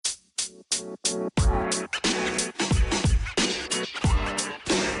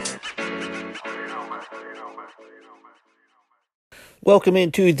Welcome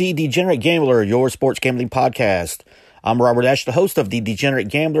into The Degenerate Gambler, your sports gambling podcast. I'm Robert Ash, the host of The Degenerate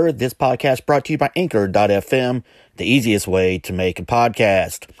Gambler. This podcast brought to you by Anchor.fm, the easiest way to make a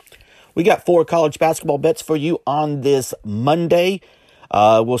podcast. We got 4 college basketball bets for you on this Monday.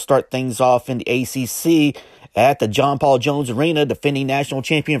 We'll start things off in the ACC at the John Paul Jones Arena. Defending national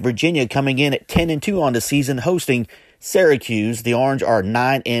champion Virginia coming in at 10-2 on the season, hosting Syracuse. The Orange are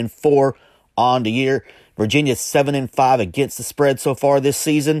 9-4 on the year. Virginia 7-5 against the spread so far this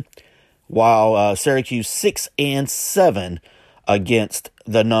season, while Syracuse 6-7 against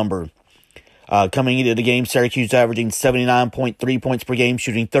the number. Coming into the game, Syracuse averaging 79.3 points per game,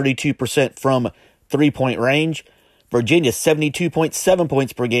 shooting 32% from three-point range. Virginia 72.7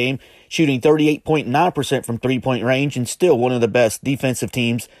 points per game, shooting 38.9% from three-point range, and still one of the best defensive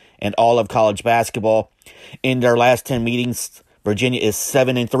teams in all of college basketball. In their last 10 meetings, Virginia is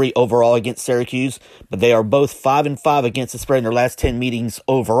 7-3 overall against Syracuse, but they are both 5-5 against the spread in their last 10 meetings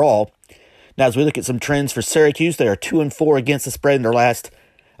overall. Now, as we look at some trends for Syracuse, they are 2-4 against the spread in their last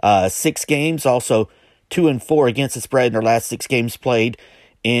 6 games. Also, 2-4 against the spread in their last 6 games played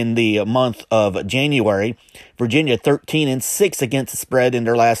in the month of January. Virginia 13-6 against the spread in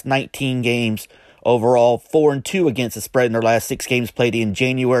their last 19 games overall. 4-2 against the spread in their last 6 games played in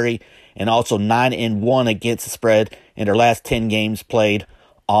January, and also 9-1 against the spread in their last 10 games played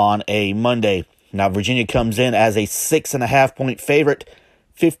on a Monday. Now, Virginia comes in as a 6.5-point favorite.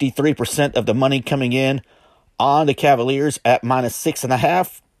 53% of the money coming in on the Cavaliers at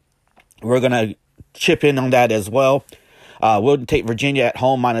 -6.5. We're going to chip in on that as well. We'll take Virginia at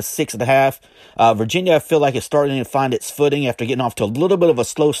home -6.5. Virginia, I feel like, is starting to find its footing after getting off to a little bit of a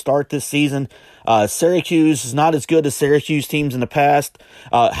slow start this season. Syracuse is not as good as Syracuse teams in the past.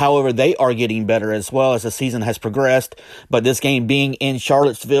 However, they are getting better as well as the season has progressed. But this game being in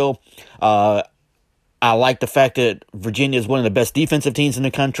Charlottesville, I like the fact that Virginia is one of the best defensive teams in the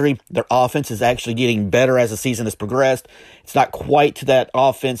country. Their offense is actually getting better as the season has progressed. It's not quite to that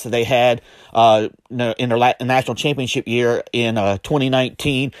offense that they had in their national championship year in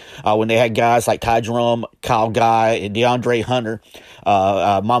 2019 when they had guys like Ty Jerome, Kyle Guy, and DeAndre Hunter,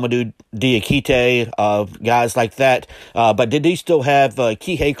 Mamadou Diakite, guys like that. But they do still have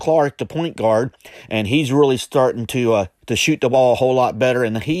Kihei Clark, the point guard, and he's really starting to shoot the ball a whole lot better,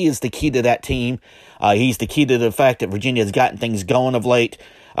 and he is the key to that team. He's the key to the fact that Virginia has gotten things going of late.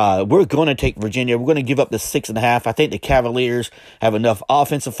 We're going to take Virginia. We're going to give up the 6.5. I think the Cavaliers have enough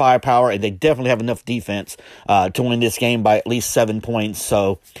offensive firepower, and they definitely have enough defense to win this game by at least 7 points.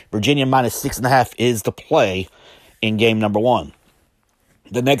 So Virginia -6.5 is the play in game number 1.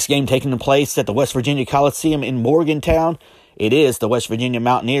 The next game taking place at the West Virginia Coliseum in Morgantown. It is the West Virginia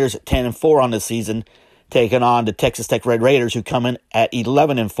Mountaineers at 10-4 on the season, taking on the Texas Tech Red Raiders, who come in at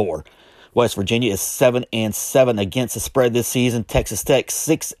 11-4. West Virginia is 7-7 against the spread this season. Texas Tech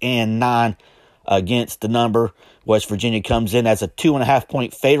 6-9 against the number. West Virginia comes in as a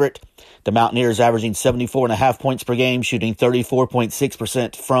 2.5-point favorite. The Mountaineers averaging 74.5 points per game, shooting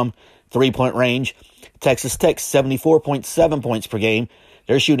 34.6% from three-point range. Texas Tech 74.7 points per game.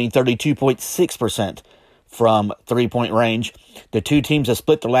 They're shooting 32.6% from three-point range. The two teams have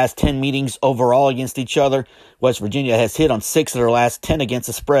split their last 10 meetings overall against each other. West Virginia has hit on 6 of their last 10 against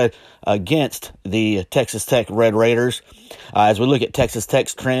the spread against the Texas Tech Red Raiders. As we look at Texas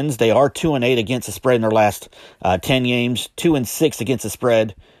Tech's trends, they are 2-8 against the spread in their last 10 games, 2-6 against the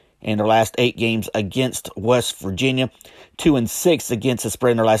spread in their last 8 games against West Virginia, 2-6 against the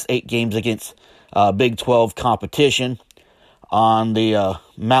spread in their last 8 games against Big 12 competition. On the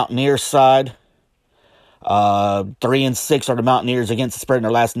Mountaineer side, 3-6 are the Mountaineers against the spread in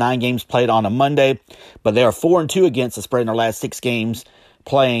their last 9 games played on a Monday, but they are 4-2 against the spread in their last 6 games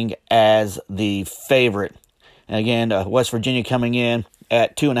playing as the favorite. And again, West Virginia coming in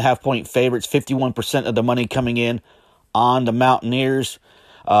at 2.5-point favorites, 51% of the money coming in on the Mountaineers.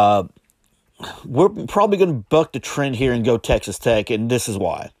 We're probably going to buck the trend here and go Texas Tech, and this is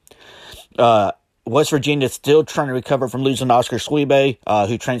why. West Virginia is still trying to recover from losing Oscar Schwebe,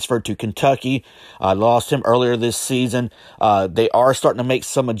 who transferred to Kentucky. Lost him earlier this season. They are starting to make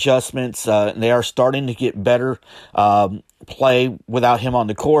some adjustments. And they are starting to get better play without him on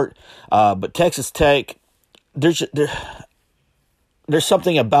the court. But Texas Tech, there's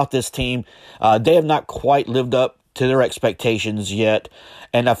something about this team. They have not quite lived up to their expectations yet.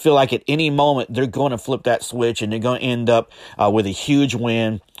 And I feel like at any moment they're going to flip that switch and they're going to end up with a huge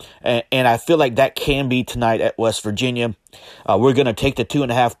win. And I feel like that can be tonight at West Virginia. We're going to take the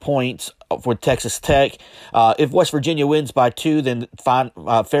 2.5 points for Texas Tech. If West Virginia wins by 2, then fine,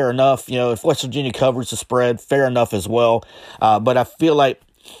 fair enough. If West Virginia covers the spread, fair enough as well. But I feel like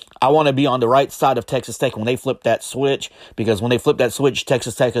I want to be on the right side of Texas Tech when they flip that switch, because when they flip that switch,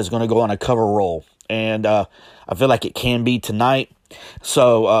 Texas Tech is going to go on a cover roll. And I feel like it can be tonight.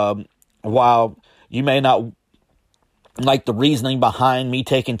 So while you may not like the reasoning behind me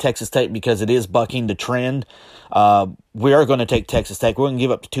taking Texas Tech because it is bucking the trend, we are going to take Texas Tech. We're going to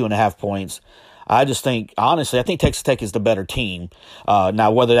give up to 2.5 points. I just think, honestly, I think Texas Tech is the better team.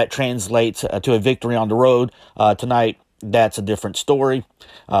 Now, whether that translates to a victory on the road tonight, that's a different story.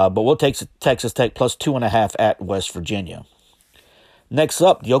 But we'll take Texas Tech plus 2.5 at West Virginia. Next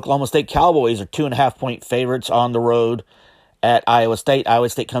up, the Oklahoma State Cowboys are 2.5-point favorites on the road at Iowa State. Iowa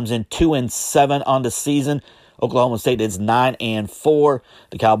State comes in 2-7 on the season. Oklahoma State is 9-4.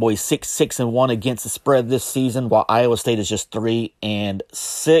 The Cowboys 6-1 against the spread this season, while Iowa State is just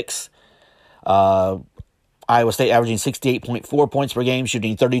 3-6. Iowa State averaging 68.4 points per game,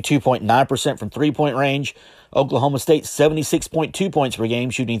 shooting 32.9% from three-point range. Oklahoma State 76.2 points per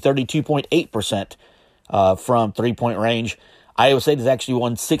game, shooting 32.8% from three-point range. Iowa State has actually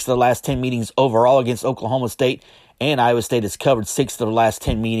won 6 of the last 10 meetings overall against Oklahoma State, and Iowa State has covered 6 of the last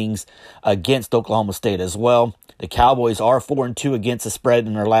 10 meetings against Oklahoma State as well. The Cowboys are 4-2 against the spread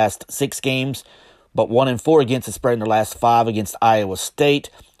in their last 6 games, but 1-4 against the spread in their last 5 against Iowa State.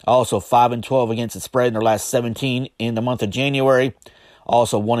 Also 5-12 against the spread in their last 17 in the month of January.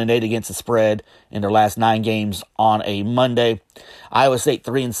 Also 1-8 against the spread in their last 9 games on a Monday. Iowa State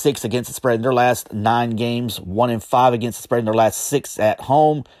 3-6 against the spread in their last 9 games. 1-5 against the spread in their last 6 at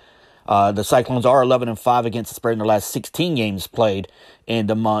home. The Cyclones are 11-5 against the spread in their last 16 games played in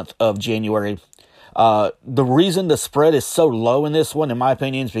the month of January. The reason the spread is so low in this one, in my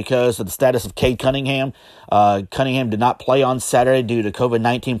opinion, is because of the status of Cade Cunningham. Cunningham did not play on Saturday due to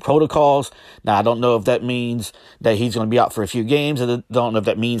COVID-19 protocols. Now, I don't know if that means that he's going to be out for a few games. I don't know if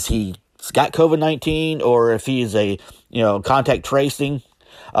that means he's got COVID-19 or if he is a contact tracing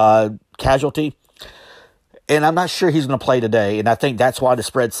casualty. And I'm not sure he's going to play today, and I think that's why the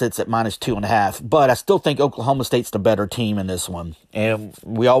spread sits at minus 2.5. But I still think Oklahoma State's the better team in this one. And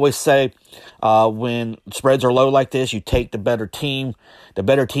we always say when spreads are low like this, you take the better team. The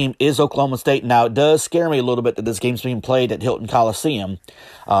better team is Oklahoma State. Now, it does scare me a little bit that this game's being played at Hilton Coliseum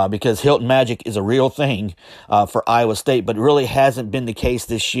because Hilton Magic is a real thing for Iowa State, but it really hasn't been the case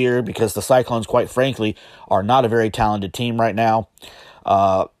this year because the Cyclones, quite frankly, are not a very talented team right now.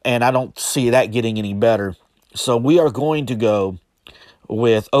 And I don't see that getting any better. So we are going to go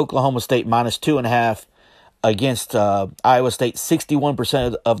with Oklahoma State minus 2.5 against Iowa State.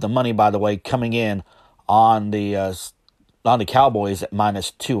 61% of the money, by the way, coming in on the Cowboys at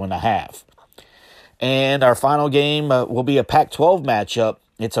minus 2.5. And our final game will be a Pac-12 matchup.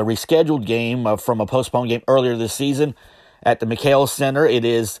 It's a rescheduled game from a postponed game earlier this season at the McHale Center. It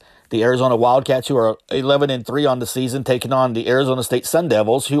is the Arizona Wildcats, who are 11-3 on the season, taking on the Arizona State Sun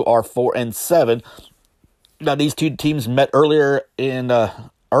Devils, who are 4-7. Now, these two teams met earlier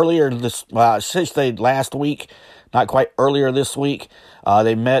this, I should say last week, not quite earlier this week.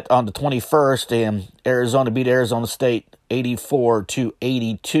 They met on the 21st, and Arizona beat Arizona State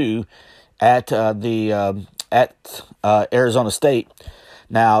 84-82 at Arizona State.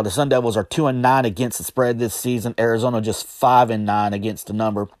 Now, the Sun Devils are 2-9 against the spread this season. Arizona just 5-9 against the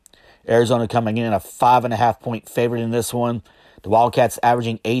number. Arizona coming in a 5.5-point favorite in this one. The Wildcats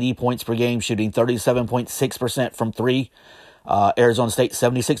averaging 80 points per game, shooting 37.6% from 3. Arizona State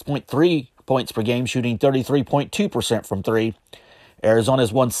 76.3 points per game, shooting 33.2% from 3. Arizona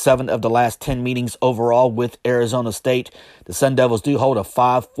has won 7 of the last 10 meetings overall with Arizona State. The Sun Devils do hold a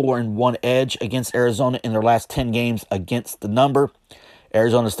 5-4-1 edge against Arizona in their last 10 games against the number.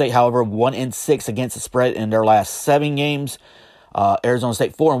 Arizona State, however, 1-6 against the spread in their last 7 games. Arizona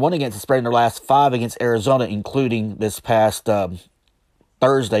State 4-1 against the spread in their last 5 against Arizona, including this past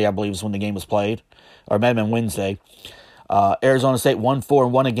Thursday, I believe is when the game was played, or maybe on Wednesday. Arizona State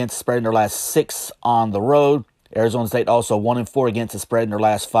 1-4-1 against the spread in their last 6 on the road. Arizona State also 1-4 against the spread in their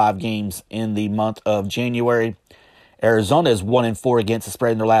last 5 games in the month of January. Arizona is 1-4 against the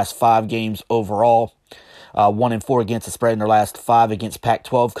spread in their last 5 games overall. 1-4 against the spread in their last 5 against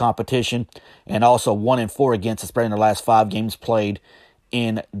Pac-12 competition, and also 1-4 against the spread in their last 5 games played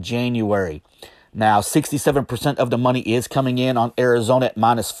in January. Now, 67% of the money is coming in on Arizona at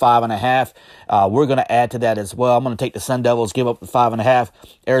minus 5.5. We're going to add to that as well. I'm going to take the Sun Devils, give up the 5.5.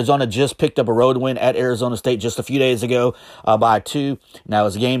 Arizona just picked up a road win at Arizona State just a few days ago by 2. Now, it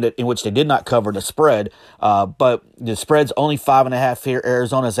was a game in which they did not cover the spread, but the spread's only 5.5 here.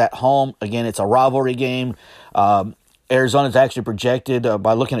 Arizona's at home. Again, it's a rivalry game. Arizona's actually projected,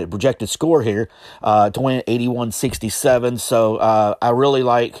 by looking at projected score here, to win 81-67. So I really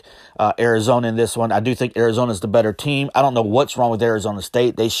like Arizona in this one. I do think Arizona's the better team. I don't know what's wrong with Arizona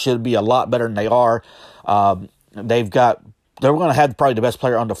State. They should be a lot better than they are. They're going to have probably the best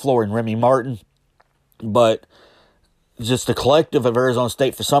player on the floor in Remy Martin, but just the collective of Arizona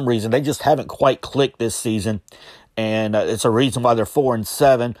State, for some reason, they just haven't quite clicked this season. And it's a reason why they're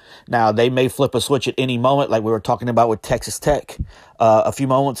 4-7. Now, they may flip a switch at any moment, like we were talking about with Texas Tech a few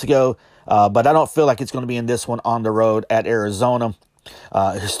moments ago. But I don't feel like it's going to be in this one on the road at Arizona.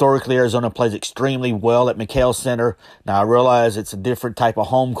 Historically, Arizona plays extremely well at McHale Center. Now, I realize it's a different type of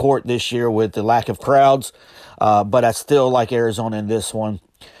home court this year with the lack of crowds. But I still like Arizona in this one.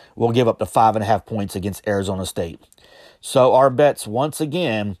 We'll give up the 5.5 points against Arizona State. So our bets, once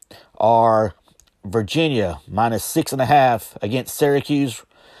again, are Virginia minus 6.5 against Syracuse.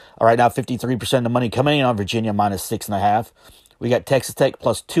 All right, now 53% of the money coming in on Virginia minus 6.5. We got Texas Tech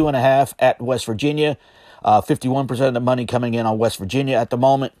plus 2.5 at West Virginia. 51% of the money coming in on West Virginia at the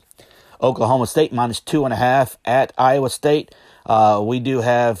moment. Oklahoma State minus 2.5 at Iowa State. We do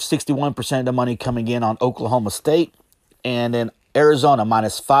have 61% of the money coming in on Oklahoma State. And then Arizona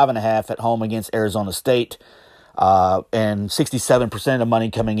minus 5.5 at home against Arizona State. And 67% of the money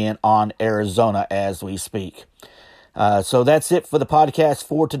coming in on Arizona as we speak. So that's it for the podcast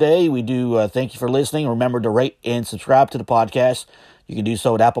for today. We do thank you for listening. Remember to rate and subscribe to the podcast. You can do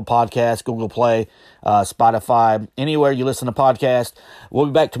so at Apple Podcasts, Google Play, Spotify, anywhere you listen to podcasts. We'll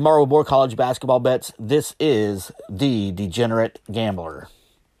be back tomorrow with more college basketball bets. This is The Degenerate Gambler.